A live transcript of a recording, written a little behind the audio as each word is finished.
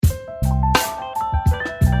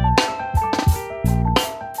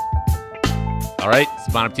All right, it's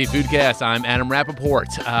the Bon Appetit Foodcast. I'm Adam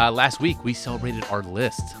Rappaport. Last week, we celebrated our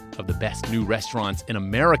list of the best new restaurants in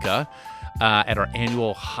America at our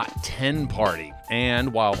annual Hot 10 party.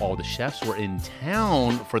 And while all the chefs were in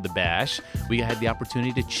town for the bash, we had the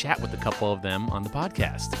opportunity to chat with a couple of them on the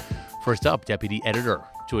podcast. First up, Deputy Editor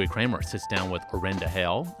Julia Kramer sits down with Orenda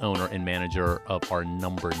Hale, owner and manager of our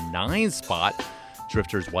number 9 spot,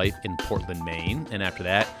 Drifter's Wife in Portland, Maine. And after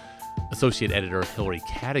that, Associate Editor Hillary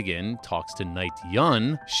Cadigan talks to Knight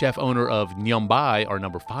Yun, chef owner of Nyumbai, our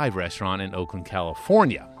number 5 restaurant in Oakland,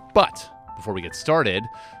 California. But before we get started,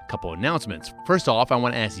 a couple announcements. First off, I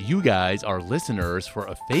want to ask you guys, our listeners, for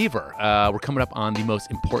a favor. We're coming up on the most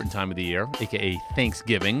important time of the year, aka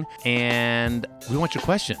Thanksgiving, and we want your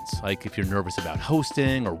questions. Like if you're nervous about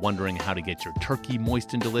hosting or wondering how to get your turkey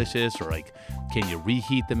moist and delicious, or like, can you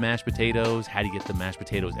reheat the mashed potatoes? How do you get the mashed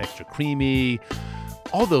potatoes extra creamy?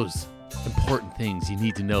 All those important things you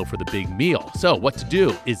need to know for the big meal. So what to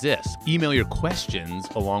do is this. Email your questions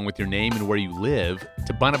along with your name and where you live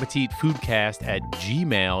to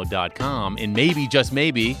bonappetitfoodcast@gmail.com, and maybe, just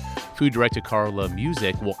maybe, food director Carla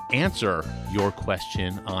Music will answer your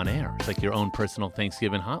question on air. It's like your own personal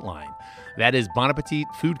Thanksgiving hotline. That is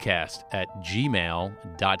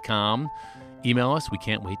bonappetitfoodcast@gmail.com. Email us. We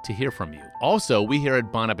can't wait to hear from you. Also, we here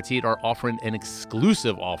at Bon Appetit are offering an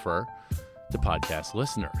exclusive offer to podcast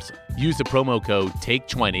listeners. Use the promo code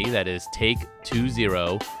TAKE20, that is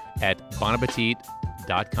TAKE20, at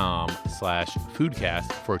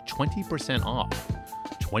bonappettit.com/foodcast for 20% off.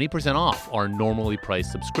 20% off our normally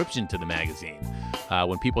priced subscription to the magazine.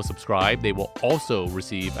 When people subscribe, they will also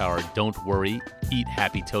receive our Don't Worry, Eat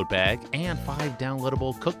Happy tote bag and 5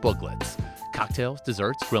 downloadable cookbooklets. Cocktails,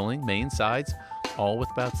 desserts, grilling, main sides, all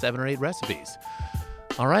with about 7 or 8 recipes.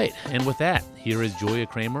 All right, and with that, here is Julia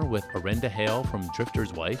Kramer with Orenda Hale from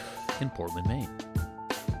Drifter's Wife in Portland, Maine.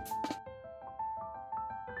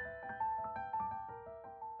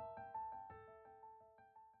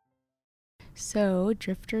 So,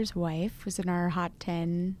 Drifter's Wife was in our Hot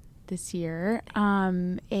 10 this year.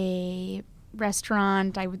 A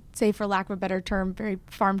restaurant, I would say, for lack of a better term, very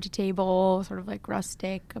farm to table, sort of like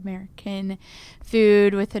rustic American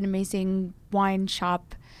food with an amazing wine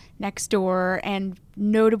shop next door, and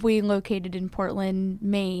notably located in Portland,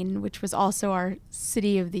 Maine, which was also our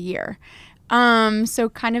city of the year. So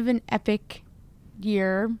kind of an epic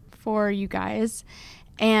year for you guys.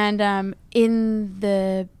 And in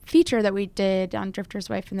the feature that we did on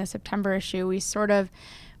Drifter's Wife in the September issue, we sort of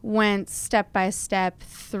went step by step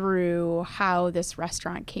through how this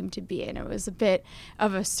restaurant came to be. And it was a bit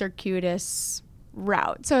of a circuitous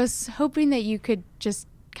route. So I was hoping that you could just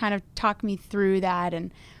kind of talk me through that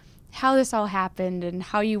and how this all happened and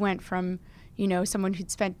how you went from, you know, someone who'd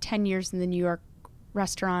spent 10 years in the New York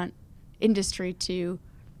restaurant industry to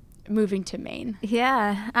moving to Maine.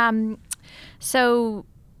 Yeah. So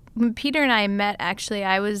when Peter and I met, actually,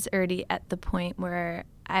 I was already at the point where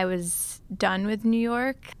I was done with New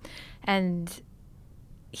York, and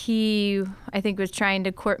he, I think, was trying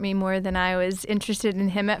to court me more than I was interested in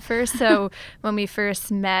him at first. So when we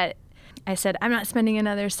first met, I said, I'm not spending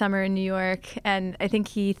another summer in New York. And I think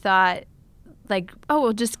he thought, like, oh,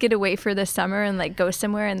 we'll just get away for the summer and, like, go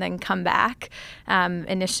somewhere and then come back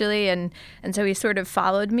initially. And so he sort of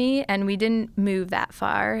followed me, and we didn't move that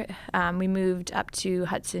far. We moved up to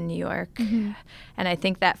Hudson, New York. Mm-hmm. And I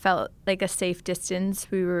think that felt like a safe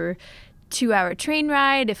distance. We were 2-hour train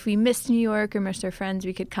ride. If we missed New York or missed our friends,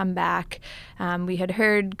 we could come back. We had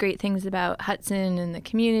heard great things about Hudson and the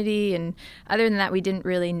community, and other than that, we didn't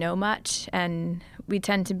really know much. And we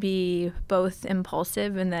tend to be both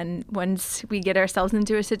impulsive, and then once we get ourselves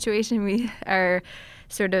into a situation, we are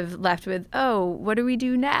sort of left with, oh, what do we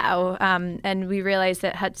do now? And we realized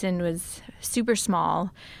that Hudson was super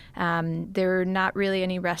small. There were not really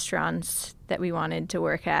any restaurants that we wanted to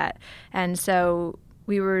work at. And so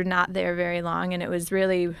we were not there very long, and it was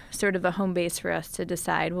really sort of a home base for us to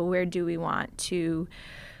decide, well, where do we want to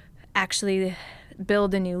actually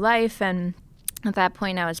build a new life? And at that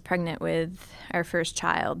point, I was pregnant with our first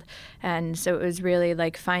child. And so it was really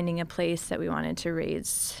like finding a place that we wanted to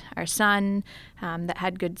raise our son, that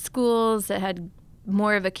had good schools, that had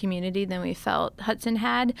more of a community than we felt Hudson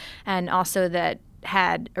had, and also that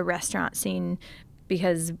had a restaurant scene,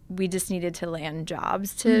 because we just needed to land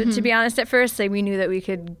jobs, to be honest, at first. Like, we knew that we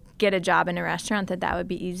could get a job in a restaurant, that would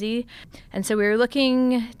be easy. And so we were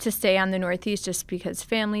looking to stay on the Northeast just because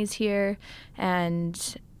family's here.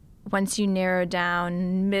 And once you narrow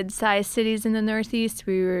down mid-sized cities in the Northeast,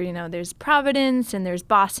 we were, there's Providence and there's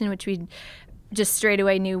Boston, which we just straight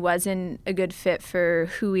away knew wasn't a good fit for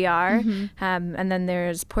who we are. And then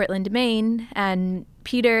there's Portland, Maine, and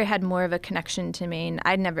Peter had more of a connection to Maine.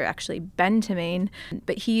 I'd never actually been to Maine,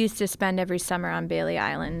 but he used to spend every summer on Bailey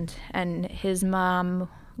Island, and his mom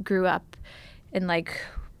grew up in like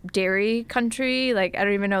dairy country, like I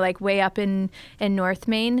don't even know, like way up in North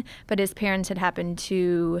Maine, but his parents had happened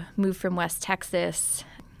to move from West Texas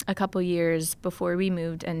a couple years before we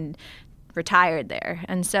moved and retired there.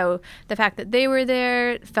 And so the fact that they were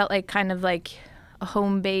there felt like kind of like a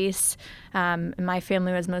home base. My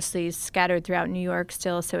family was mostly scattered throughout New York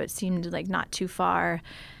still, so it seemed like not too far.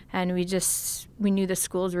 And we knew the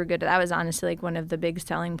schools were good. That was honestly like one of the big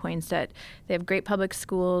selling points, that they have great public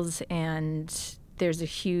schools and there's a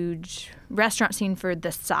huge restaurant scene for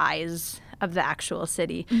the size of the actual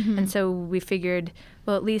city. And so we figured,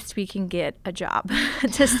 well, at least we can get a job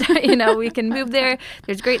to start, we can move there.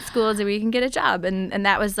 There's great schools and we can get a job. And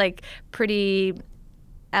that was like pretty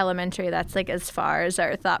elementary. That's like as far as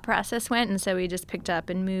our thought process went. And so we just picked up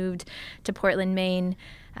and moved to Portland, Maine,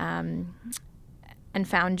 and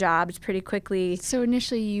found jobs pretty quickly. So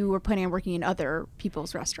initially you were planning on working in other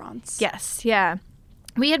people's restaurants? Yes, yeah.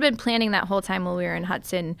 We had been planning that whole time while we were in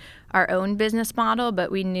Hudson our own business model,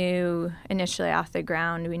 but we knew initially off the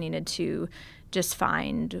ground we needed to just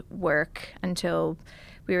find work until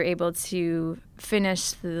we were able to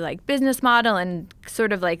finish the like business model and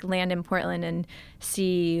sort of like land in Portland and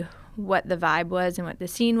see what the vibe was and what the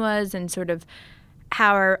scene was, and sort of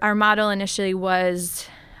how our model initially was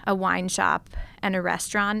a wine shop and a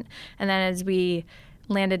restaurant. And then as we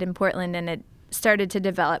landed in Portland and it started to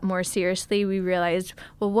develop more seriously, we realized,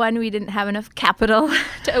 well, one, we didn't have enough capital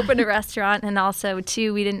to open a restaurant, and also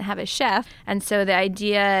two, we didn't have a chef. And so the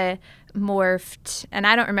idea morphed, and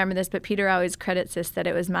I don't remember this, but Peter always credits this, that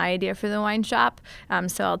it was my idea for the wine shop,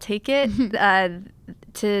 so I'll take it,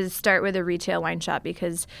 to start with a retail wine shop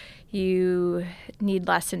because you need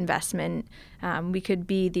less investment. We could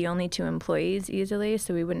be the only 2 employees easily,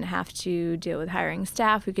 so we wouldn't have to deal with hiring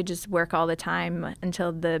staff. We could just work all the time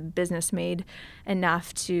until the business made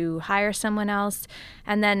enough to hire someone else.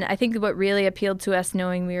 And then I think what really appealed to us,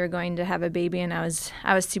 knowing we were going to have a baby, and I was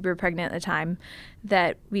super pregnant at the time,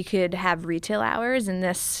 that we could have retail hours. And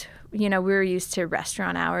this, we were used to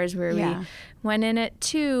restaurant hours where we went in at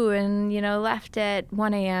 2 and, left at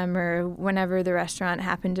 1 a.m. or whenever the restaurant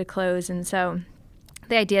happened to close. And so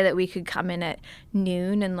the idea that we could come in at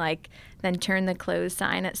noon and then turn the close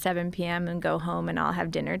sign at 7 p.m. and go home and all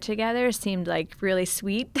have dinner together seemed like really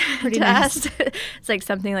sweet to nice. us. It's like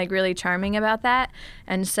something like really charming about that.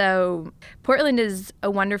 And so Portland is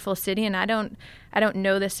a wonderful city, and I don't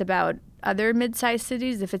know this about other mid-sized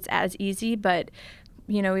cities if it's as easy, but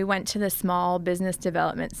we went to the Small Business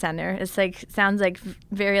Development Center. It's sounds like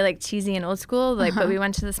very cheesy and old school, but we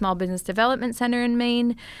went to the Small Business Development Center in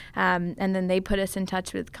Maine, and then they put us in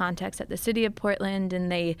touch with contacts at the city of Portland,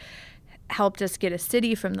 and they helped us get a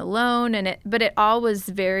city from the loan, but it all was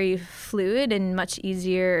very fluid and much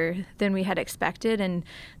easier than we had expected. And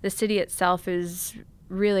the city itself is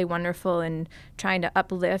really wonderful in trying to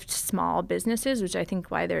uplift small businesses, which I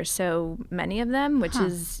think why there's so many of them, which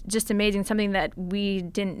is just amazing. Something that we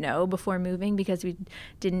didn't know before moving because we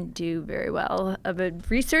didn't do very well of a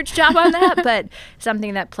research job on that, but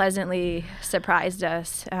something that pleasantly surprised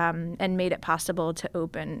us and made it possible to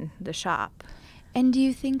open the shop. And do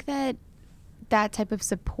you think that type of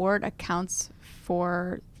support accounts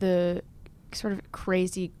for the sort of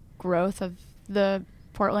crazy growth of the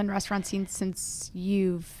Portland restaurant scene since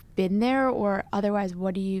you've been there, or otherwise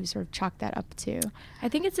what do you sort of chalk that up to? I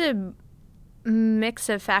think it's a mix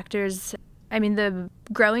of factors. I mean, the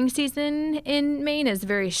growing season in Maine is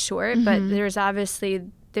very short, but there's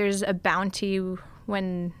a bounty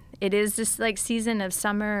when it is this season of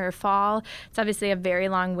summer or fall. It's obviously a very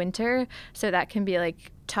long winter, so that can be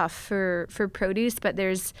tough for produce, but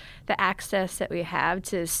there's the access that we have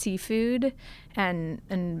to seafood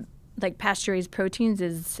and pasture-raised proteins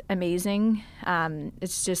is amazing.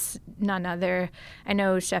 It's just none other. I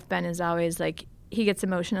know Chef Ben is always he gets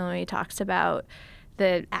emotional when he talks about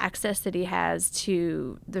the access that he has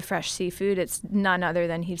to the fresh seafood. It's none other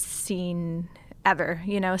than he's seen ever,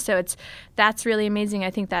 so that's really amazing. I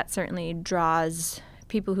think that certainly draws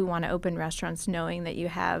people who want to open restaurants, knowing that you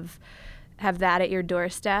have that at your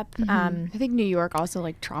doorstep. I think New York also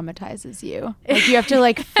traumatizes you. You have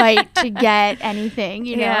to fight to get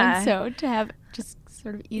anything, and so to have just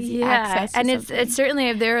sort of easy access to and something. it's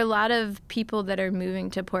certainly, there are a lot of people that are moving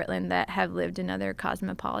to Portland that have lived in other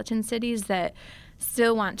cosmopolitan cities that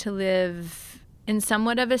still want to live in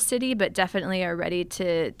somewhat of a city, but definitely are ready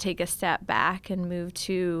to take a step back and move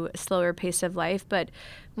to a slower pace of life, but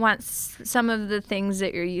wants some of the things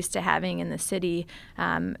that you're used to having in the city.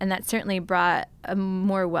 And that certainly brought a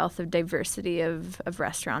more wealth of diversity of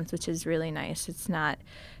restaurants, which is really nice. It's not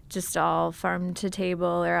just all farm to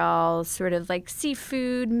table or all sort of like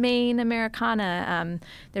seafood, Maine, Americana.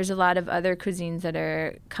 There's a lot of other cuisines that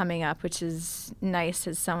are coming up, which is nice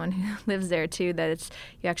as someone who lives there too, that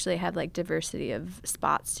you actually have like diversity of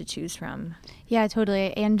spots to choose from. Yeah,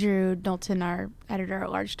 totally. Andrew Knowlton, our editor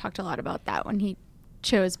at large, talked a lot about that when he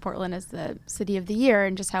chose Portland as the city of the year,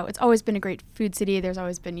 and just how it's always been a great food city. There's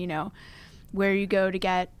always been, where you go to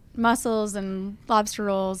get mussels and lobster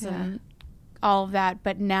rolls and all of that,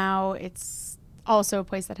 but now it's also a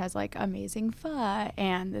place that has like amazing pho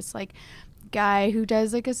and this like guy who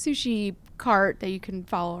does like a sushi cart that you can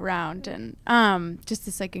follow around, and just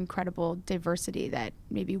this like incredible diversity that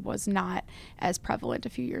maybe was not as prevalent a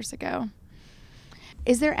few years ago.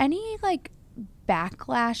 Is there any like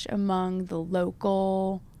backlash among the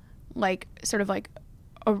local, like sort of like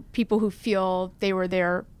people who feel they were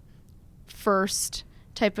there first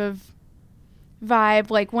type of vibe?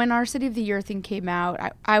 Like when our City of the Year thing came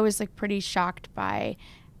out, I was like pretty shocked by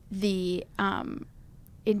the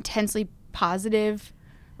intensely positive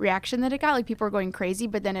reaction that it got. Like people were going crazy,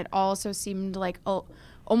 but then it also seemed like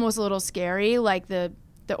almost a little scary. Like the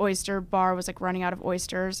oyster bar was like running out of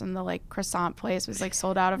oysters, and the like croissant place was like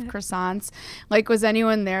sold out of croissants. Like, was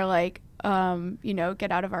anyone there like,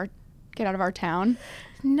 get out of our town?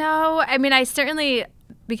 No, I mean, I certainly,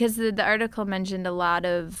 because the article mentioned a lot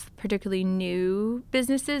of particularly new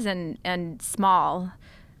businesses and small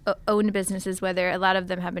owned businesses, whether a lot of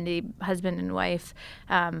them happen to be husband and wife,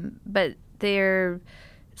 but they're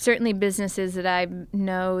certainly businesses that I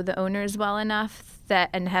know the owners well enough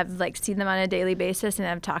and have like seen them on a daily basis and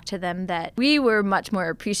have talked to them, that we were much more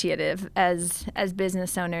appreciative as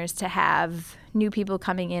business owners to have new people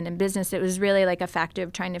coming in business. It was really like a factor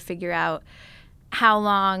of trying to figure out how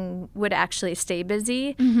long would actually stay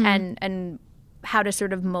busy, and how to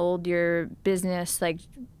sort of mold your business like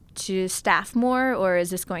to staff more, or is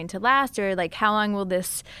this going to last, or like how long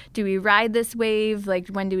do we ride this wave, like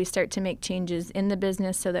when do we start to make changes in the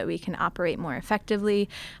business so that we can operate more effectively.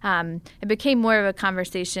 It became more of a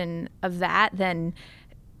conversation of that than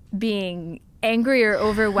being angry or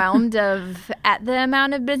overwhelmed at the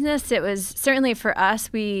amount of business. It was certainly for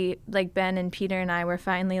us, we like Ben and Peter and I were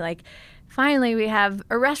finally we have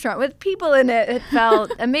a restaurant with people in it. It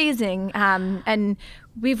felt amazing. And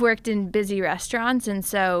we've worked in busy restaurants, and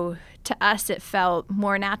so to us it felt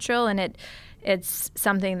more natural, and it's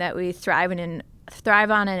something that we thrive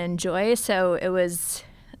on and enjoy. So it was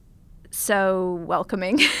so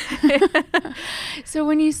welcoming. So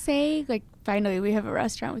when you say like finally we have a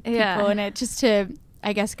restaurant with people in it, just to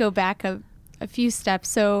I guess go back a few steps.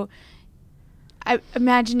 So I'm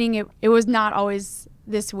imagining it was not always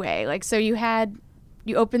this way. Like, so you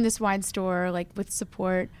opened this wine store like with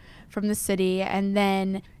support from the city, and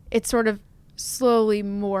then it sort of slowly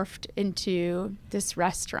morphed into this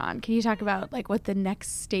restaurant. Can you talk about like what the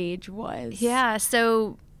next stage was? Yeah,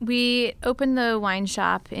 so we opened the wine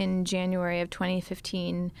shop in January of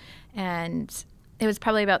 2015, and it was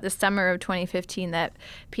probably about the summer of 2015 that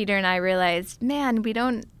Peter and I realized, man, we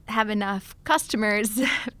don't have enough customers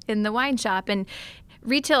in the wine shop. And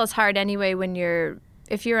retail is hard anyway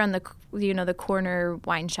if you're on the corner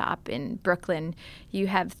wine shop in Brooklyn, you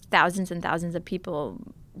have thousands and thousands of people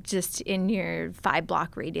just in your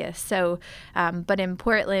 5-block radius. So, but in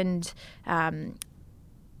Portland,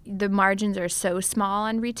 the margins are so small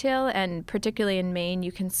on retail, and particularly in Maine,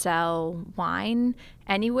 you can sell wine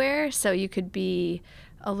anywhere. So you could be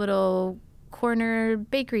a little corner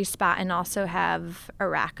bakery spot and also have a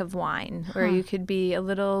rack of wine, or you could be a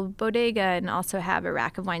little bodega and also have a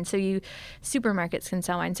rack of wine. So supermarkets can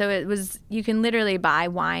sell wine. So you can literally buy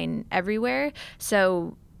wine everywhere.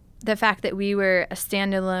 So the fact that we were a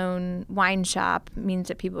standalone wine shop means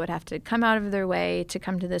that people would have to come out of their way to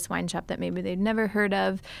come to this wine shop that maybe they'd never heard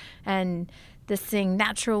of. And this thing,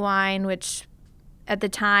 natural wine, which at the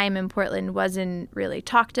time in Portland wasn't really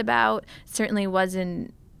talked about, certainly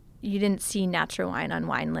you didn't see natural wine on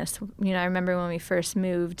wine lists. I remember when we first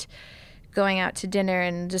moved, going out to dinner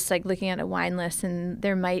and just like looking at a wine list, and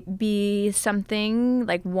there might be something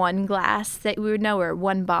like one glass that we would know, or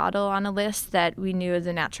one bottle on a list that we knew as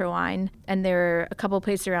a natural wine. And there were a couple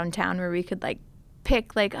places around town where we could like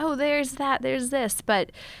pick like, oh, there's that, there's this,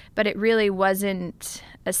 but it really wasn't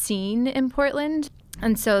a scene in Portland.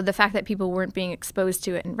 And so the fact that people weren't being exposed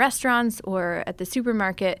to it in restaurants or at the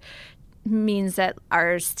supermarket means that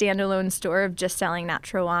our standalone store of just selling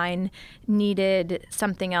natural wine needed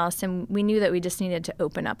something else, and we knew that we just needed to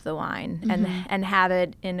open up the wine and have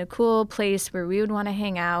it in a cool place where we would want to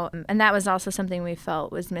hang out. And that was also something we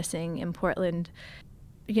felt was missing in Portland.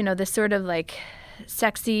 You know, the sort of like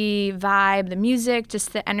sexy vibe, the music,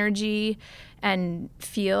 just the energy and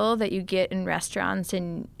feel that you get in restaurants,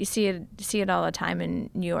 and you see it all the time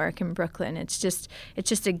in New York and Brooklyn. It's just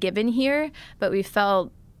a given here, but we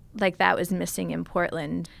felt like that was missing in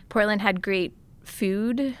Portland. Portland had great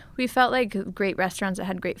food. We felt like great restaurants that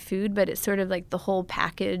had great food, but it's sort of like the whole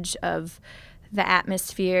package of the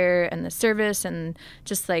atmosphere and the service and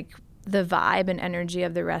just like the vibe and energy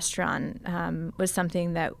of the restaurant was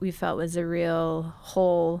something that we felt was a real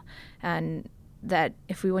whole, and that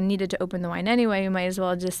if we needed to open the wine anyway, we might as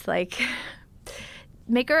well just like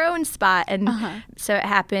make our own spot. And so it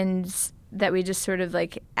happened that we just sort of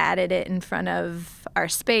like added it in front of our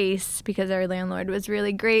space because our landlord was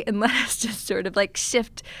really great and let us just sort of like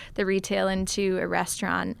shift the retail into a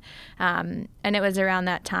restaurant. And it was around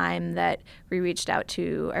that time that we reached out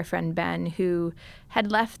to our friend Ben, who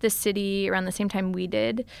had left the city around the same time we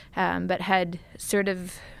did, but had sort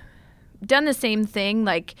of done the same thing,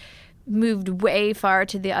 like moved way far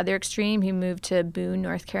to the other extreme. He moved to Boone,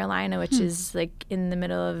 North Carolina, which is like in the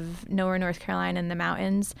middle of nowhere, North Carolina, in the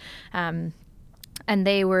mountains. And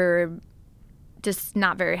they were just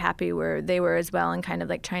not very happy where they were as well, and kind of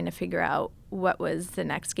like trying to figure out what was the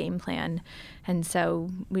next game plan. And so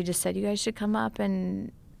we just said, you guys should come up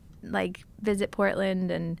and like visit Portland.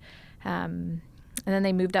 And then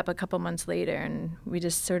they moved up a couple months later, and we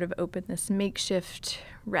just sort of opened this makeshift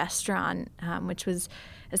restaurant, which was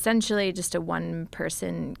essentially just a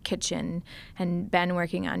one-person kitchen, and Ben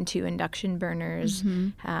working on 2 induction burners.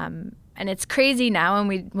 And it's crazy now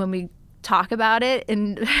when we talk about it,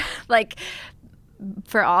 and like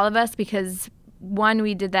for all of us, because one,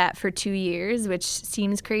 we did that for 2 years, which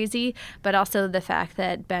seems crazy, but also the fact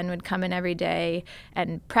that Ben would come in every day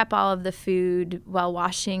and prep all of the food while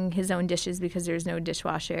washing his own dishes because there's no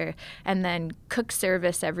dishwasher, and then cook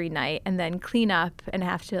service every night, and then clean up and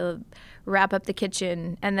have to wrap up the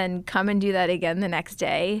kitchen, and then come and do that again the next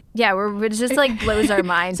day. Yeah, it just like blows our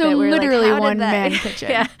minds. So that we're literally like, one-man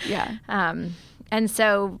kitchen. Yeah. And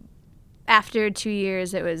so after 2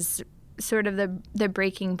 years, it was sort of the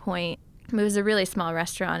breaking point. It was a really small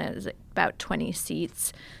restaurant. It was about 20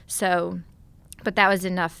 seats. So, but that was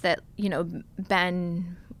enough that, you know,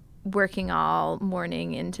 Ben working all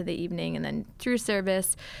morning into the evening and then through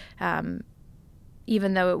service,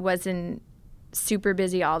 even though it wasn't super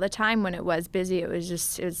busy all the time, when it was busy, it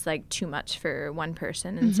was like too much for one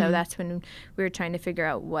person. And so that's when we were trying to figure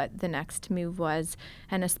out what the next move was.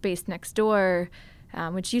 And a space next door,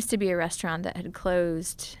 which used to be a restaurant that had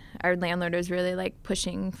closed, our landlord was really like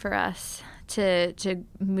pushing for us to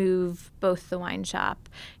move both the wine shop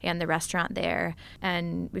and the restaurant there.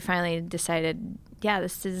 And we finally decided, yeah,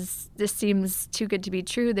 this seems too good to be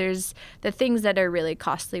true. There's the things that are really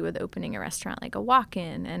costly with opening a restaurant, like a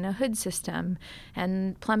walk-in and a hood system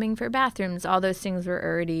and plumbing for bathrooms. All those things were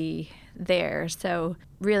already there. So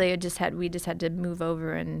really we just had to move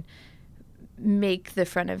over and make the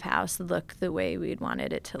front of house look the way we'd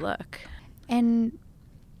wanted it to look. And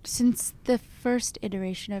since the first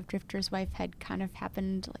iteration of Drifter's Wife had kind of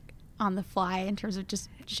happened like on the fly in terms of just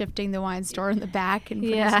shifting the wine store in the back and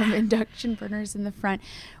putting some induction burners in the front,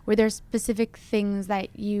 were there specific things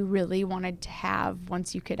that you really wanted to have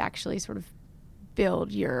once you could actually sort of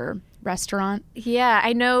build your restaurant? Yeah,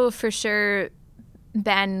 I know for sure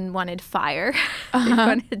Ben wanted fire. He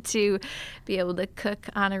wanted to be able to cook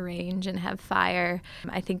on a range and have fire.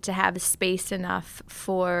 I think to have space enough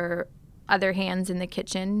for other hands in the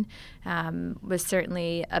kitchen was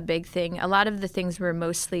certainly a big thing. A lot of the things were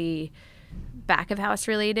mostly back of house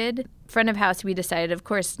related. Front of house, we decided, of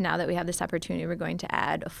course, now that we have this opportunity, we're going to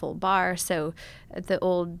add a full bar. So at the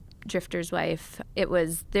old Drifter's Wife,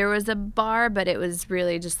 there was a bar, but it was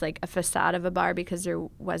really just like a facade of a bar because there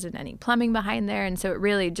wasn't any plumbing behind there. And so it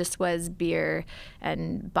really just was beer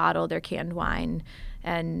and bottled or canned wine.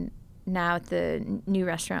 And now at the new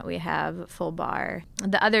restaurant, we have a full bar.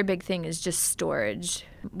 The other big thing is just storage,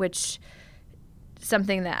 which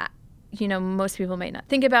something that, you know, most people might not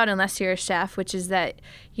think about unless you're a chef, which is that,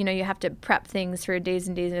 you know, you have to prep things for days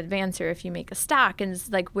and days in advance, or if you make a stock, and it's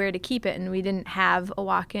like where to keep it. And we didn't have a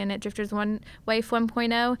walk-in at Drifter's Wife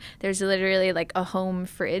 1.0. There's literally like a home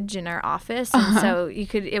fridge in our office. And so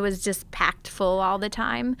it was just packed full all the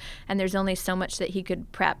time. And there's only so much that he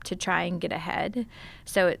could prep to try and get ahead.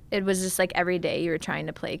 So it was just like every day you were trying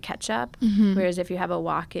to play catch up. Whereas if you have a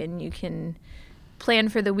walk-in, you can plan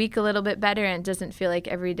for the week a little bit better, and it doesn't feel like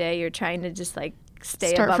every day you're trying to just like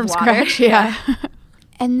stay Start above from water. scratch. Yeah.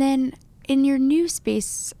 And then in your new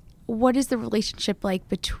space, what is the relationship like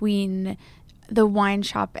between the wine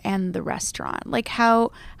shop and the restaurant? Like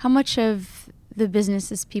how much of the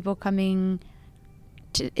business is people coming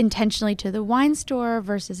intentionally to the wine store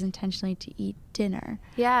versus intentionally to eat dinner?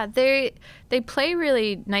 Yeah, they play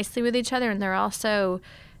really nicely with each other, and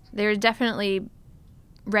they're definitely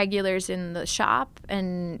regulars in the shop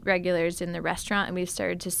and regulars in the restaurant, and we've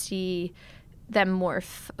started to see them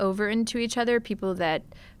morph over into each other. People that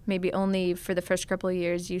maybe only for the first couple of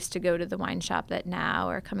years used to go to the wine shop that now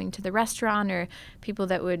are coming to the restaurant, or people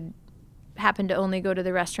that would happen to only go to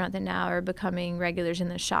the restaurant that now are becoming regulars in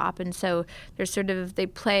the shop. And so they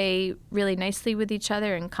play really nicely with each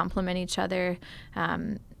other and complement each other.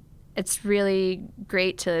 It's really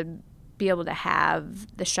great to be able to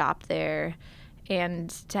have the shop there and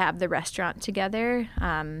to have the restaurant together.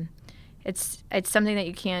 It's something that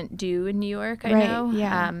you can't do in New York, I know.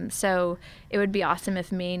 Yeah. So it would be awesome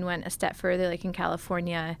if Maine went a step further, like in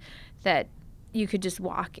California, that you could just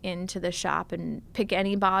walk into the shop and pick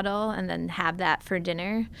any bottle and then have that for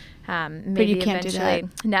dinner. Maybe but you can't do that.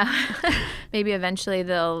 No. Maybe eventually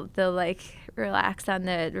they'll like relax on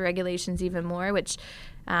the regulations even more, which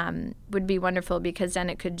would be wonderful, because then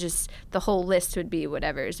it could just, the whole list would be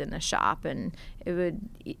whatever's in the shop, and it would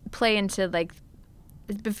play into like,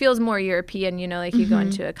 it feels more European, like you go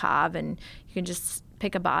into a cave and you can just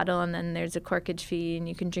pick a bottle and then there's a corkage fee and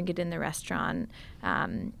you can drink it in the restaurant.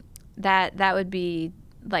 That would be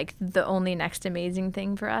like the only next amazing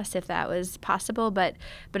thing for us if that was possible, but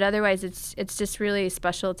otherwise it's just really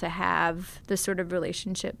special to have this sort of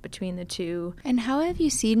relationship between the two. And how have you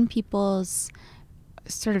seen people's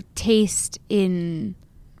sort of taste in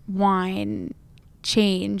wine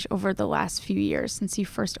change over the last few years since you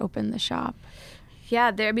first opened the shop? Yeah,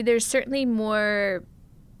 there's certainly more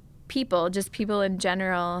people in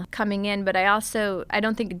general coming in, but I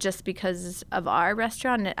don't think just because of our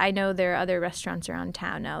restaurant. I know there are other restaurants around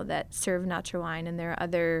town now that serve natural wine, and there are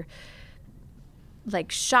other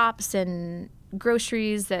like shops and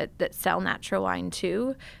groceries that sell natural wine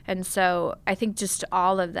too. And so I think just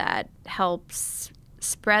all of that helps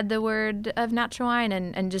spread the word of natural wine,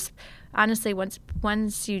 and just honestly,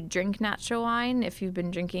 once you drink natural wine, if you've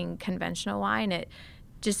been drinking conventional wine, it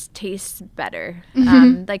just tastes better.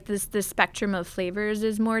 Like the spectrum of flavors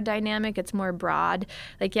is more dynamic. It's more broad.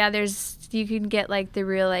 Like, yeah, you can get like the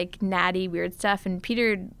real like natty weird stuff, and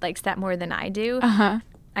Peter likes that more than I do.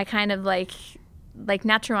 I kind of like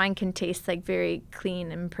natural wine can taste like very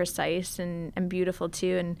clean and precise and beautiful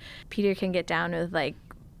too. And Peter can get down with like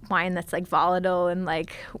wine that's like volatile and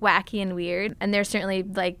like wacky and weird. And there's certainly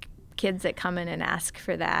like kids that come in and ask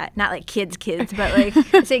for that. Not like kids, but like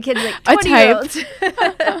say kids like 20-year-olds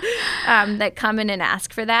that come in and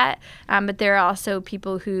ask for that. But there are also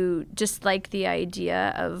people who just like the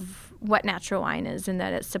idea of what natural wine is, and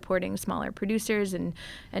that it's supporting smaller producers and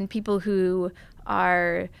people who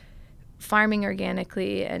are farming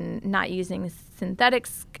organically and not using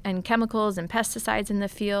synthetics and chemicals and pesticides in the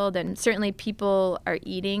field. And certainly people are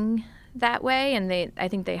eating that way, and I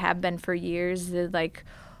think they have been for years. The like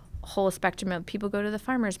whole spectrum of people go to the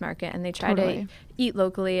farmer's market and they try to eat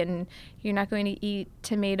locally, and you're not going to eat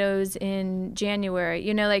tomatoes in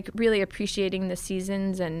January, like really appreciating the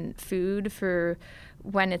seasons and food for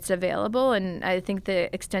when it's available. And I think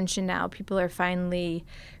the extension now, people are finally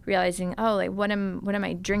realizing, oh, like what am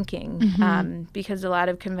I drinking? Because a lot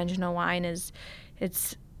of conventional wine it's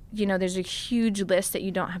there's a huge list that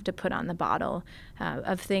you don't have to put on the bottle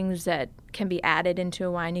of things that can be added into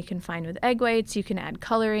a wine. You can find with egg whites, you can add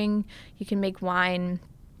coloring, you can make wine.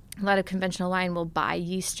 A lot of conventional wine will buy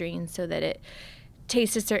yeast strains so that it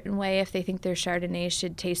tastes a certain way if they think their Chardonnay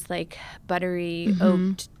should taste like buttery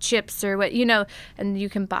oaked chips or what, and you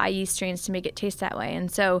can buy yeast strains to make it taste that way.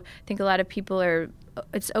 And so I think a lot of people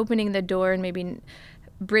it's opening the door and maybe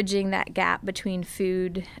bridging that gap between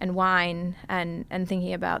food and wine and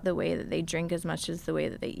thinking about the way that they drink as much as the way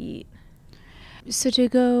that they eat. So to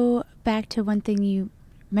go back to one thing you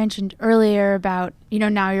mentioned earlier about,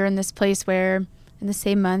 now you're in this place where in the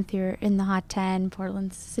same month you're in the Hot 10,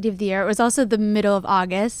 Portland's City of the Year. It was also the middle of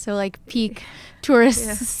August, so like peak tourist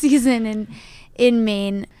season in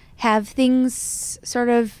Maine. Have things sort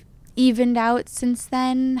of evened out since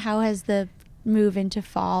then? How has the move into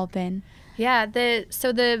fall been? Yeah,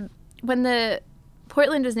 when the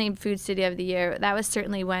Portland was named Food City of the Year, that was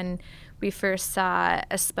certainly when we first saw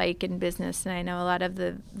a spike in business, and I know a lot of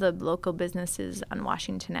the local businesses on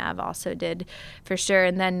Washington Ave also did, for sure.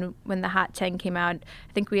 And then when the Hot 10 came out,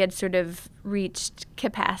 I think we had sort of reached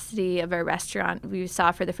capacity of our restaurant. We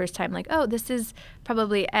saw for the first time, like, oh, this is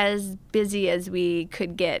probably as busy as we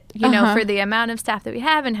could get, you know, for the amount of staff that we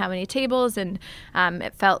have and how many tables. And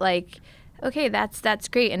it felt like, okay, that's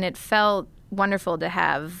great. And it felt wonderful to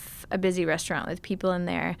have a busy restaurant with people in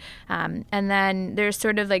there. And then there's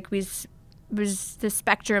sort of like was the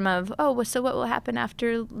spectrum of, oh, so what will happen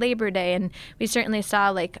after Labor Day? And we certainly saw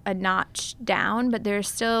like a notch down, but there's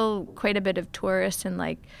still quite a bit of tourists and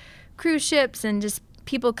like cruise ships and just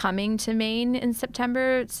people coming to Maine in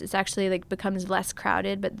September. It's actually like becomes less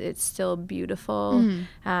crowded, but it's still beautiful.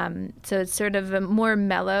 So it's sort of a more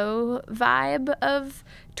mellow vibe of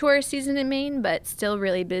tourist season in Maine, but still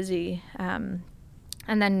really busy.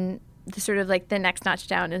 And then the sort of like the next notch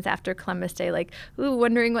down is after Columbus Day, like, ooh,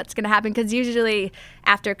 wondering what's going to happen. Because usually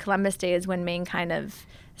after Columbus Day is when Maine kind of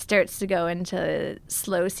starts to go into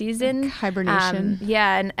slow season. Like hibernation.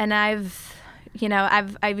 And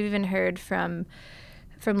I've even heard from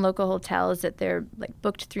local hotels that they're like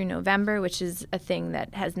booked through November, which is a thing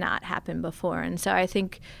that has not happened before. And so I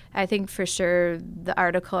think for sure the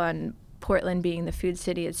article on Portland being the food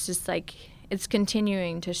city, it's just like it's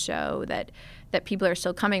continuing to show that people are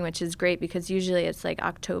still coming, which is great, because usually it's like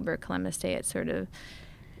October, Columbus Day, it sort of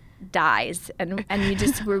dies, and we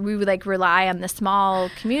just we like rely on the small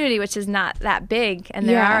community, which is not that big, and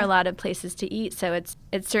there are a lot of places to eat, so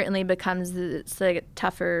it certainly becomes it's like a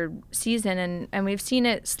tougher season, and we've seen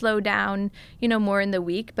it slow down, you know, more in the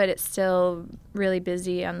week, but it's still really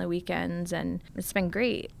busy on the weekends, and it's been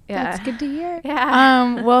great. That's good to hear.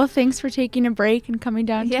 Yeah. Well, thanks for taking a break and coming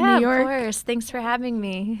down to New York. Of course. Thanks for having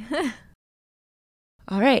me.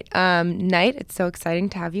 All right, Knight, it's so exciting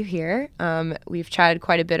to have you here. We've chatted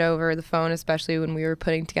quite a bit over the phone, especially when we were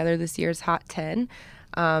putting together this year's Hot 10.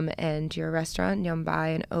 And your restaurant, Yum Bai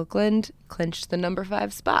in Oakland, clinched the number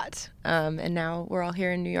 5 spot. And now we're all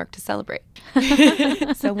here in New York to celebrate.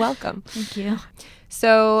 So welcome. Thank you.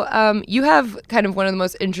 So you have kind of one of the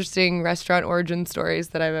most interesting restaurant origin stories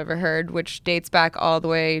that I've ever heard, which dates back all the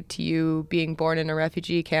way to you being born in a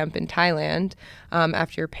refugee camp in Thailand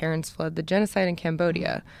after your parents fled the genocide in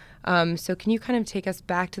Cambodia. So can you kind of take us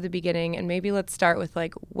back to the beginning, and maybe let's start with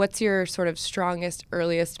like, what's your sort of strongest,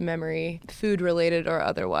 earliest memory, food related or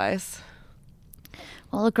otherwise?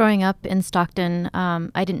 Well, growing up in Stockton,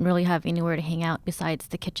 I didn't really have anywhere to hang out besides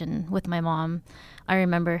the kitchen with my mom. I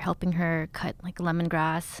remember helping her cut like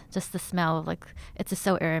lemongrass, just the smell of like, it's just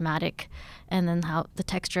so aromatic. And then how the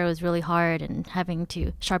texture was really hard, and having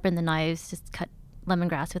to sharpen the knives, just cut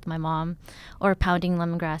lemongrass with my mom, or pounding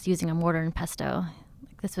lemongrass using a mortar and pestle.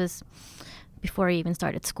 Like, this was before I even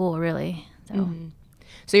started school, really.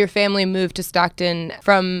 So your family moved to Stockton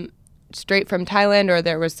straight from Thailand, or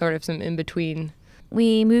there was sort of some in between?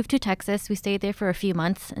 We moved to Texas. We stayed there for a few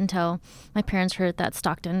months until my parents heard that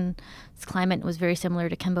Stockton's climate was very similar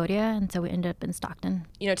to Cambodia, and so we ended up in Stockton.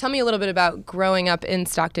 You know, tell me a little bit about growing up in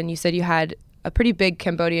Stockton. You said you had a pretty big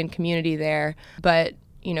Cambodian community there, but,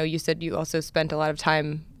 you know, you said you also spent a lot of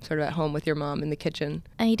time sort of at home with your mom in the kitchen.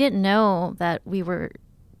 And I didn't know that we were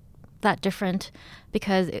that different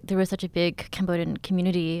because there was such a big Cambodian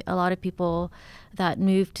community. A lot of people that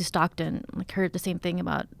moved to Stockton like heard the same thing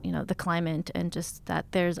about, you know, the climate and just that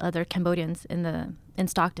there's other Cambodians in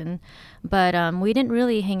Stockton. But we didn't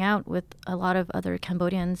really hang out with a lot of other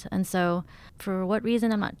Cambodians. And so for what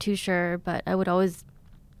reason, I'm not too sure, but I would always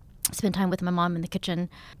spend time with my mom in the kitchen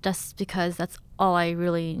just because that's all I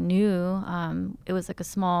really knew. It was like a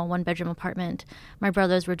small 1-bedroom apartment. My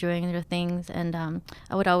brothers were doing their things, and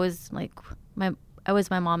I would always I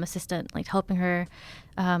was my mom's assistant, like helping her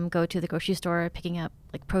go to the grocery store, picking up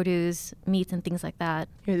like produce, meats, and things like that.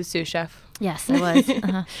 You're the sous chef. Yes, I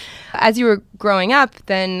was. As you were growing up,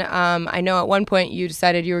 then I know at one point you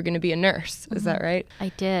decided you were going to be a nurse. Is that right?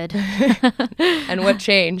 I did. And what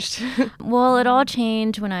changed? Well, it all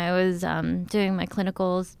changed when I was doing my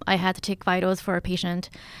clinicals. I had to take vitals for a patient,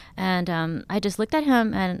 and I just looked at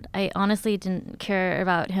him, and I honestly didn't care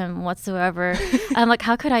about him whatsoever. I'm like,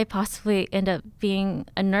 how could I possibly end up being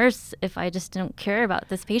a nurse if I just didn't care about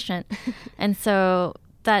this patient? And so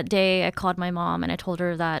that day I called my mom and I told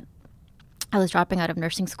her that I was dropping out of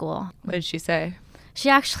nursing school. What did she say?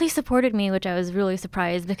 She actually supported me, which I was really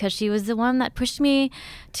surprised because she was the one that pushed me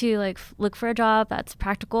to like look for a job that's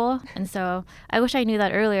practical. And so I wish I knew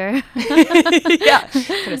that earlier. Yeah, could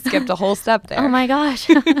have skipped a whole step there. Oh my gosh.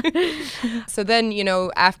 So then, you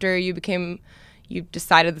know, after you became you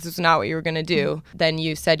decided this was not what you were going to do. Then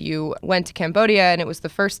you said you went to Cambodia, and it was the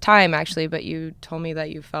first time, actually, but you told me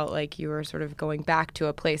that you felt like you were sort of going back to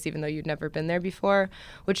a place even though you'd never been there before,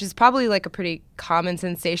 which is probably like a pretty common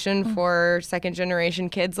sensation for second-generation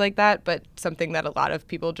kids like that, but something that a lot of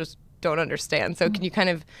people just don't understand. So can you kind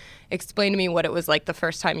of explain to me what it was like the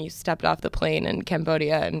first time you stepped off the plane in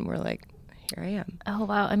Cambodia and were like, here I am? Oh,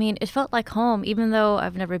 wow. I mean, it felt like home, even though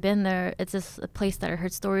I've never been there. It's just a place that I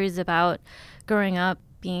heard stories about growing up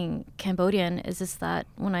being Cambodian. Is just that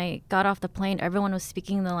when I got off the plane, everyone was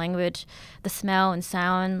speaking the language, the smell and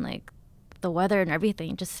sound, like the weather and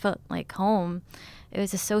everything just felt like home. It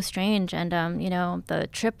was just so strange. And, the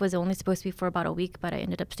trip was only supposed to be for about a week, but I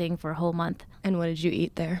ended up staying for a whole month. And what did you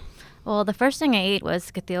eat there? Well, the first thing I ate was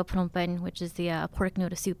kateo phnom, which is the pork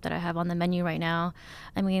noodle soup that I have on the menu right now.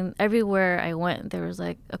 I mean, everywhere I went, there was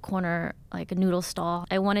like a corner, like a noodle stall.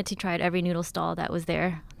 I wanted to try every noodle stall that was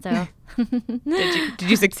there. So, did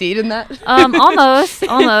you succeed in that?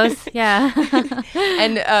 Almost, yeah.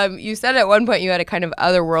 And you said at one point you had a kind of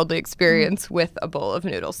otherworldly experience with a bowl of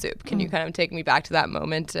noodle soup. Can you kind of take me back to that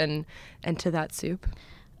moment and to that soup?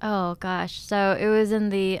 Oh, gosh. So it was in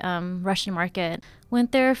the Russian market.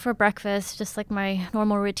 Went there for breakfast, just like my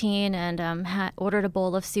normal routine, and ordered a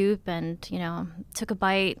bowl of soup and, took a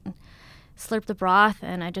bite, slurped the broth,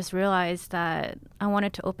 and I just realized that I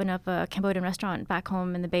wanted to open up a Cambodian restaurant back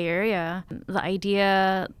home in the Bay Area. The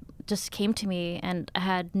idea just came to me, and I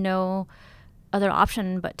had no other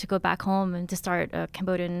option but to go back home and to start a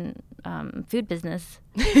Cambodian food business.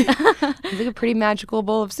 It's like a pretty magical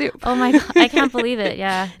bowl of soup. Oh my God, I can't believe it.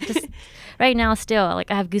 Yeah, just right now still, like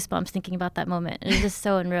I have goosebumps thinking about that moment. It's just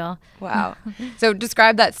so unreal. Wow. So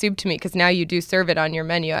describe that soup to me, because now you do serve it on your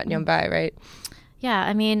menu at Mumbai, right? Yeah,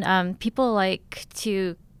 I mean, people like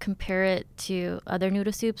to compare it to other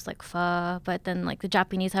noodle soups like pho, but then like the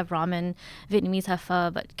Japanese have ramen, Vietnamese have pho,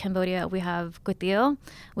 but Cambodia we have kateo,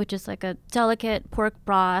 which is like a delicate pork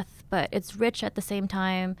broth, but it's rich at the same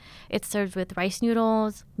time. It's served with rice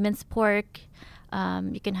noodles, minced pork.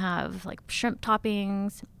 You can have like shrimp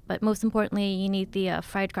toppings, but most importantly, you need the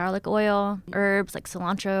fried garlic oil, herbs like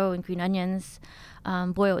cilantro and green onions,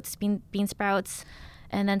 boiled bean sprouts.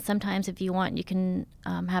 And then sometimes if you want, you can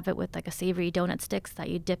have it with like a savory donut sticks that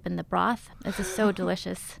you dip in the broth. It's just so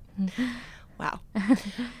delicious. Wow.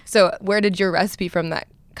 So where did your recipe from that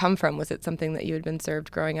come from? Was it something that you had been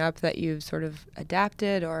served growing up that you sort of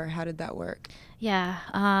adapted, or how did that work? Yeah,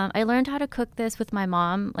 I learned how to cook this with my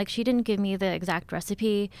mom. Like, she didn't give me the exact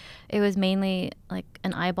recipe. It was mainly like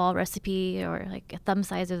an eyeball recipe, or like a thumb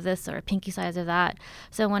size of this or a pinky size of that.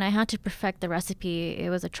 So when I had to perfect the recipe, it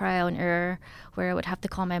was a trial and error where I would have to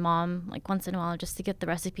call my mom like once in a while just to get the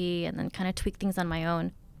recipe and then kind of tweak things on my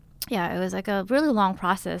own. Yeah, it was like a really long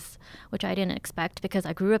process, which I didn't expect because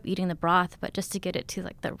I grew up eating the broth, but just to get it to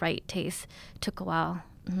like the right taste took a while.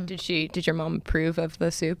 Mm-hmm. Did your mom approve of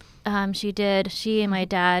the soup? She did. She and my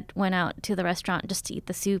dad went out to the restaurant just to eat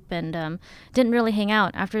the soup and didn't really hang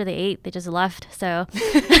out. After they ate, they just left. So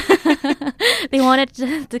they wanted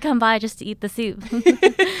to come by just to eat the soup.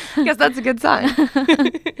 I guess that's a good sign.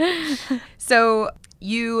 So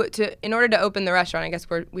in order to open the restaurant, I guess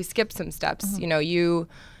we skipped some steps. Mm-hmm. You know, you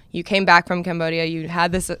came back from Cambodia. You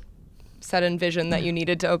had this sudden vision that you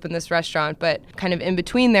needed to open this restaurant, but kind of in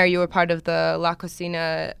between there, you were part of the La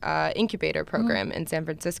Cocina incubator program in San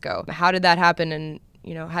Francisco. How did that happen, and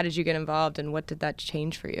how did you get involved, and what did that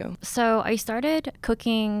change for you? So I started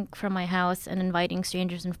cooking from my house and inviting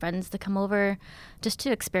strangers and friends to come over just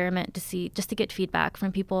to experiment, just to get feedback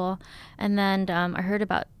from people. And then I heard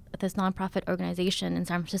about this nonprofit organization in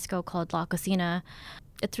San Francisco called La Cocina.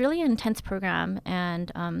 It's really an intense program,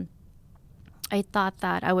 and I thought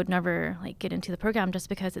that I would never get into the program just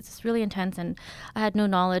because it's really intense, and I had no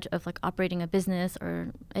knowledge of operating a business,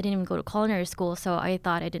 or I didn't even go to culinary school, so I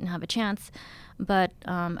thought I didn't have a chance. But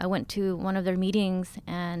I went to one of their meetings,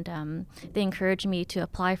 and they encouraged me to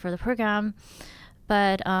apply for the program.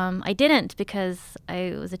 But I didn't, because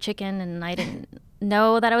I was a chicken and I didn't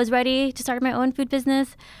know that I was ready to start my own food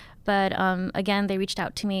business. But again, they reached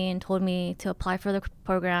out to me and told me to apply for the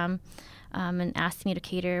program. And asked me to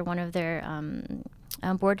cater one of their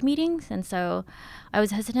board meetings. And so I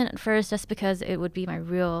was hesitant at first just because it would be my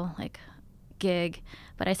real gig.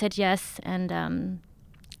 But I said yes, and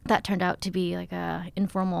that turned out to be a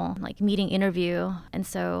informal meeting interview. And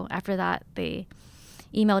so after that, they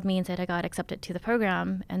emailed me and said I got accepted to the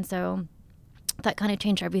program. And so that kind of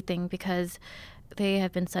changed everything, because they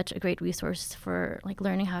have been such a great resource for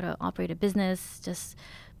learning how to operate a business, just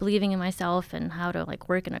believing in myself and how to like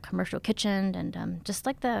work in a commercial kitchen, and just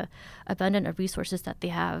like the abundance of resources that they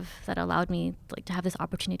have that allowed me like to have this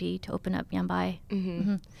opportunity to open up Yambai.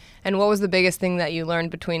 And what was the biggest thing that you learned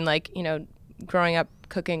between like, you know, growing up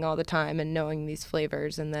cooking all the time and knowing these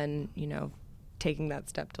flavors, and then, you know, taking that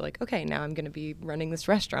step to like, okay, now I'm going to be running this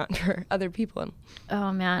restaurant for other people?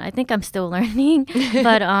 Oh man, I think I'm still learning.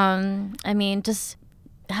 But I mean, just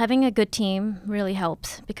having a good team really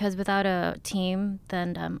helps, because without a team,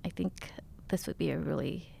 then I think this would be a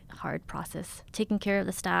really hard process. Taking care of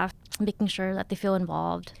the staff, making sure that they feel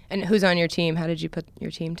involved. And who's on your team? How did you put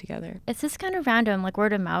your team together? It's just kind of random, like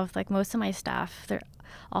word of mouth. Like most of my staff, they're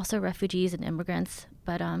also refugees and immigrants.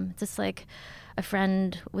 But just like a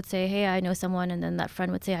friend would say, hey, I know someone, and then that friend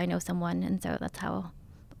would say, I know someone. And so that's how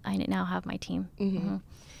I now have my team.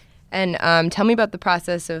 And tell me about the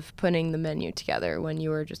process of putting the menu together when you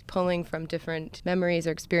were just pulling from different memories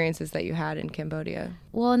or experiences that you had in Cambodia.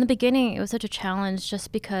 Well, in the beginning, it was such a challenge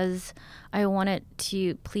just because I wanted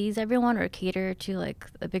to please everyone or cater to like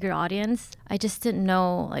a bigger audience. I just didn't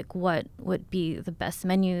know like what would be the best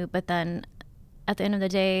menu. But then at the end of the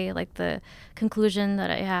day, like the conclusion that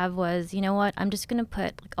I have was, you know what, I'm just going to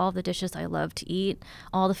put like all the dishes I love to eat,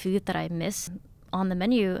 all the food that I miss on the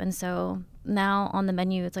menu. And so now on the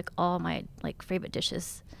menu, it's like all my like favorite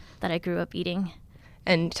dishes that I grew up eating.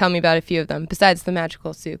 And tell me about a few of them, besides the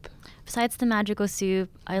magical soup. Besides the magical soup,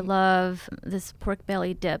 I love this pork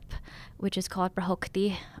belly dip, which is called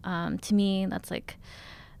brahokti. To me, that's like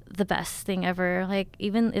the best thing ever. Like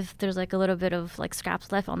even if there's like a little bit of like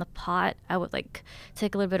scraps left on the pot, I would like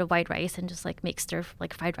take a little bit of white rice and just like make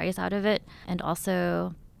like fried rice out of it. And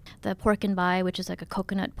also the pork and bai, which is like a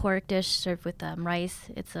coconut pork dish served with rice.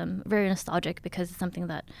 It's very nostalgic because it's something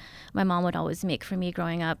that my mom would always make for me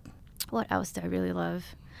growing up. What else do I really love?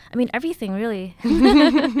 I mean, everything, really.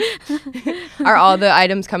 Are all the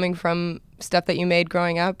items coming from stuff that you made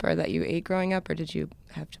growing up or that you ate growing up, or did you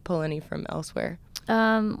have to pull any from elsewhere?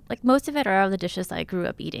 Like most of it are all the dishes I grew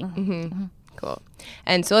up eating. Cool.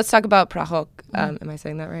 And so let's talk about prahok. Am I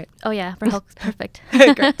saying that right? Oh yeah, brahok's perfect.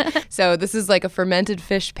 Great. So this is like a fermented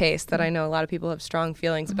fish paste that I know a lot of people have strong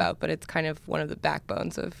feelings about, but it's kind of one of the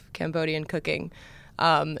backbones of Cambodian cooking.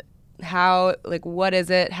 What is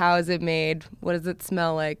it? How is it made? What does it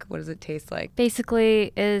smell like? What does it taste like?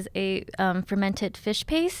 Basically is a fermented fish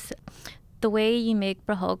paste. The way you make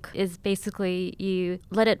brahok is basically you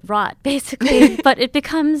let it rot, basically, but it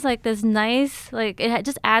becomes like this nice, like it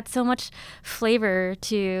just adds so much flavor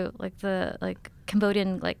to like the like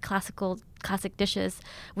Cambodian like classic dishes.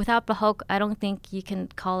 Without brahok, I don't think you can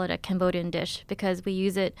call it a Cambodian dish, because we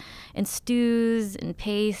use it in stews and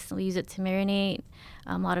paste. We use it to marinate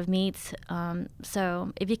a lot of meats.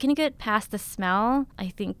 So if you can get past the smell, I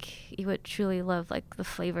think you would truly love like the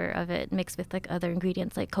flavor of it mixed with like other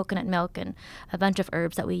ingredients like coconut milk and a bunch of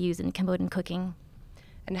herbs that we use in Cambodian cooking.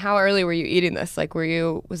 And how early were you eating this? Like,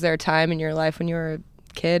 was there a time in your life when you were a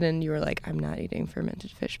kid and you were like, I'm not eating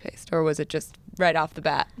fermented fish paste? Or was it just right off the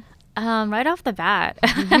bat? Right off the bat.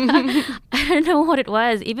 I don't know what it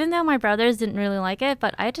was, even though my brothers didn't really like it,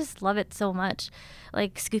 but I just love it so much.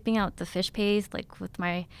 Like scooping out the fish paste like with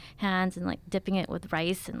my hands and like dipping it with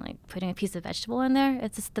rice and like putting a piece of vegetable in there.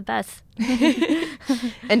 It's just the best.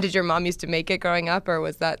 And did your mom used to make it growing up, or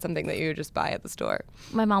was that something that you would just buy at the store?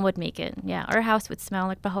 My mom would make it. Yeah, our house would smell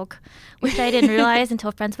like brahok, which I didn't realize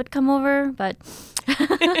until friends would come over, but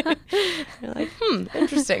you're like,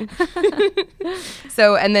 interesting.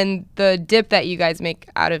 So, and then the dip that you guys make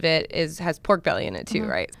out of it has pork belly in it too,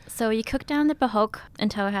 right? So you cook down the brahok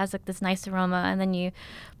until it has like this nice aroma, and then you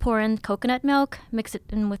pour in coconut milk, mix it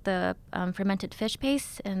in with the fermented fish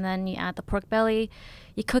paste, and then you add the pork belly.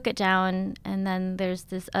 You cook it down, and then there's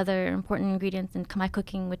this other important ingredient in Khmer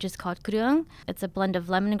cooking, which is called kurung. It's a blend of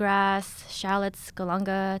lemongrass, shallots,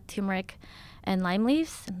 galanga, turmeric, and lime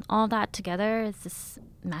leaves. And all that together is just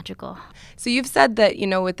magical. So you've said that,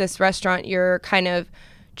 with this restaurant, you're kind of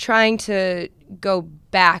trying to go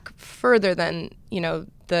back further than,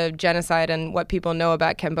 the genocide and what people know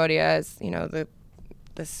about Cambodia as,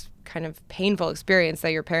 this kind of painful experience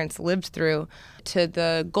that your parents lived through, to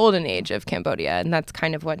the golden age of Cambodia. And that's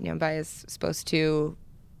kind of what Yambai is supposed to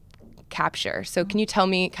capture. So can you tell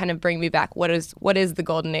me, kind of bring me back, what is the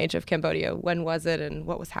golden age of Cambodia? When was it and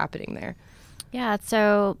what was happening there? Yeah,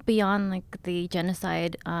 so beyond like the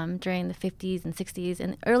genocide during the 50s and 60s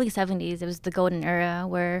and early 70s, it was the golden era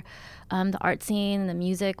where the art scene and the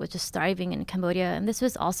music was just thriving in Cambodia. And this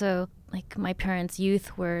was also like my parents' youth,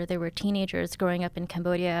 where they were teenagers growing up in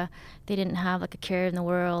Cambodia. They didn't have like a care in the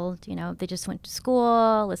world, you know. They just went to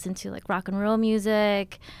school, listened to like rock and roll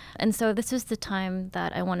music, and so this is the time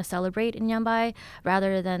that I want to celebrate in Yambai,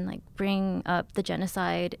 rather than like bring up the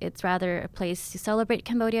genocide. It's rather a place to celebrate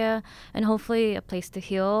Cambodia and hopefully a place to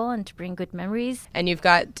heal and to bring good memories. And you've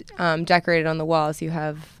got decorated on the walls, you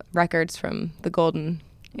have records from the golden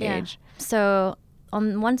age. So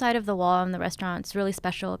on one side of the wall in the restaurant, it's really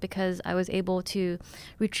special because I was able to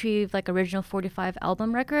retrieve like original 45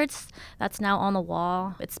 album records. That's now on the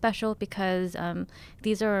wall. It's special because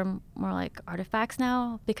these are more like artifacts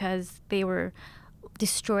now, because they were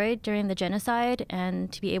destroyed during the genocide,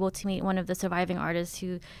 and to be able to meet one of the surviving artists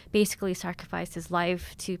who basically sacrificed his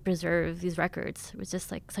life to preserve these records was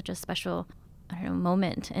just like such a special, I don't know,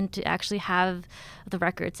 moment. And to actually have the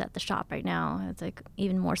records at the shop right now, it's like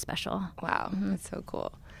even more special. Wow, that's so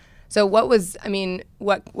cool. So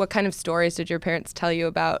what kind of stories did your parents tell you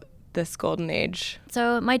about this golden age?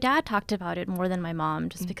 So my dad talked about it more than my mom,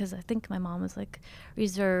 just because I think my mom was like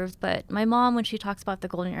reserved. But my mom, when she talks about the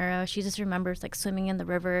golden era, she just remembers like swimming in the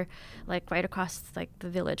river, like right across like the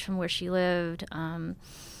village from where she lived.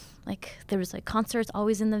 Like there was like concerts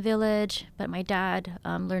always in the village, but my dad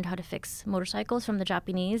learned how to fix motorcycles from the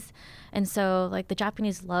Japanese, and so like the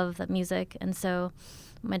Japanese love that music, and so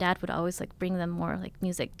my dad would always like bring them more like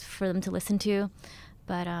music for them to listen to.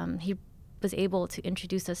 But he was able to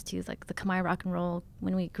introduce us to like the Khmer rock and roll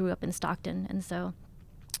when we grew up in Stockton, and so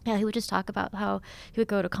yeah, he would just talk about how he would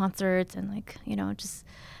go to concerts and like, you know, just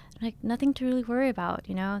like nothing to really worry about,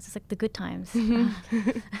 you know. It's just like the good times.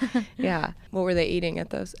 Yeah. What were they eating at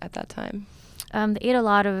that time? They ate a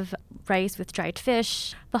lot of rice with dried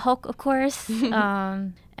fish, bahok, of course,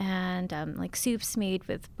 and like soups made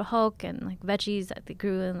with bahok and like veggies that they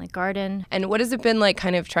grew in like garden. And what has it been like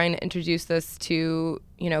kind of trying to introduce this to,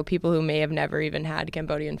 you know, people who may have never even had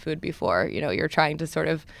Cambodian food before? You know, you're trying to sort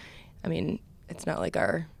of, I mean, it's not like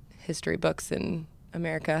our history books in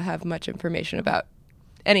America have much information about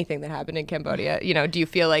anything that happened in Cambodia. You know, do you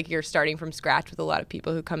feel like you're starting from scratch with a lot of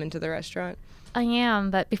people who come into the restaurant? I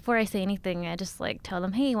am, but before I say anything, I just like tell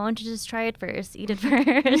them, hey, why don't you just try it first, eat it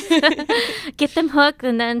first, get them hooked,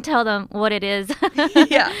 and then tell them what it is.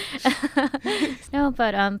 Yeah. No,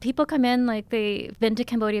 but people come in like they've been to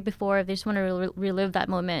Cambodia before, they just want to relive that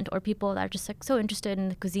moment, or people that are just like so interested in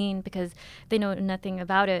the cuisine because they know nothing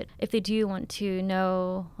about it. If they do want to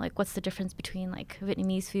know like what's the difference between like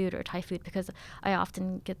Vietnamese food or Thai food, because I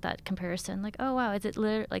often get that comparison, like, oh wow, is it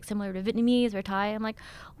like similar to Vietnamese or Thai? I'm like,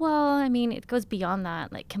 well, I mean, it goes beyond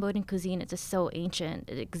that. Like Cambodian cuisine is just so ancient.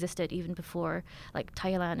 It existed even before like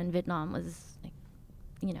Thailand and Vietnam was like,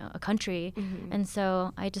 you know, a country. And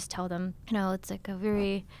so I just tell them, you know, it's like a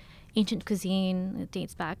very ancient cuisine. It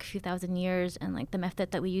dates back a few thousand years, and like the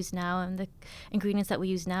method that we use now and the ingredients that we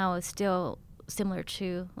use now is still similar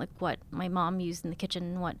to like what my mom used in the kitchen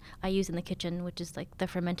and what I use in the kitchen, which is like the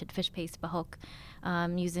fermented fish paste bahok,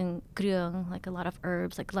 using gruong, like a lot of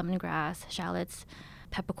herbs like lemongrass, shallots,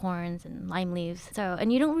 peppercorns, and lime leaves. So,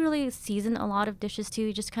 and you don't really season a lot of dishes too.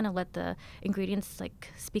 You just kind of let the ingredients like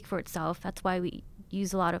speak for itself. That's why we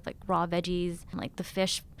use a lot of like raw veggies, like the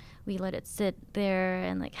fish. We let it sit there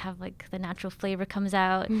and like have like the natural flavor comes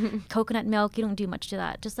out. Coconut milk, you don't do much to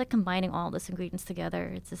that. Just like combining all this ingredients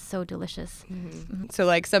together, it's just so delicious. So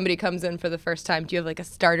like somebody comes in for the first time, do you have like a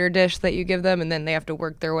starter dish that you give them and then they have to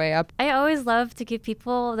work their way up? I always love to give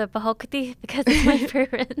people the bahokati because it's my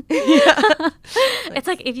favorite. It's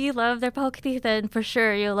like if you love their bahokati, then for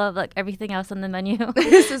sure you'll love like everything else on the menu.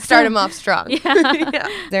 So start them off strong. Yeah.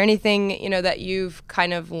 Is there anything, you know, that you've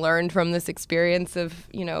kind of learned from this experience of,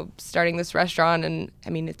 you know, starting this restaurant? And I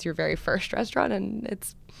mean, it's your very first restaurant and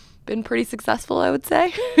it's been pretty successful, I would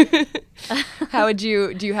say.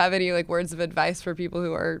 Do you have any like words of advice for people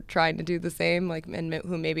who are trying to do the same, like, and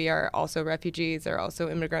who maybe are also refugees or also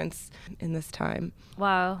immigrants in this time?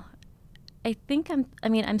 Wow. I think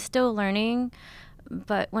I'm still learning,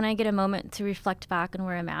 but when I get a moment to reflect back on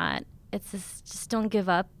where I'm at, it's just don't give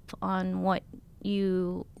up on what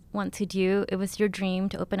you want to do. It was your dream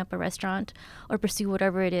to open up a restaurant or pursue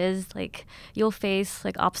whatever it is. Like you'll face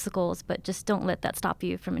like obstacles, but just don't let that stop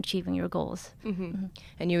you from achieving your goals.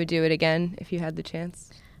 And you would do it again if you had the chance?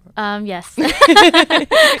 Yes.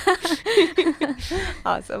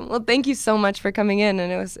 Awesome. Well, thank you so much for coming in,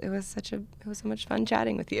 and it was so much fun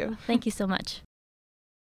chatting with you. Thank you so much.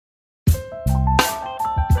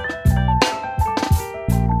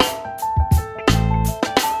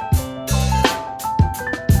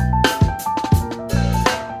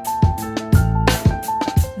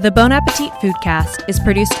 The Bon Appetit Foodcast is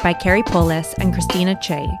produced by Carrie Polis and Christina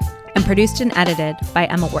Che. and produced and edited by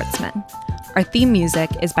Emma Wartzman. Our theme music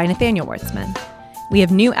is by Nathaniel Wartzman. We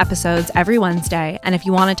have new episodes every Wednesday, and if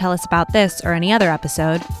you want to tell us about this or any other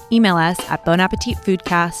episode, email us at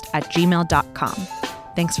bonappetitfoodcast@gmail.com.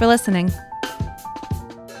 Thanks for listening.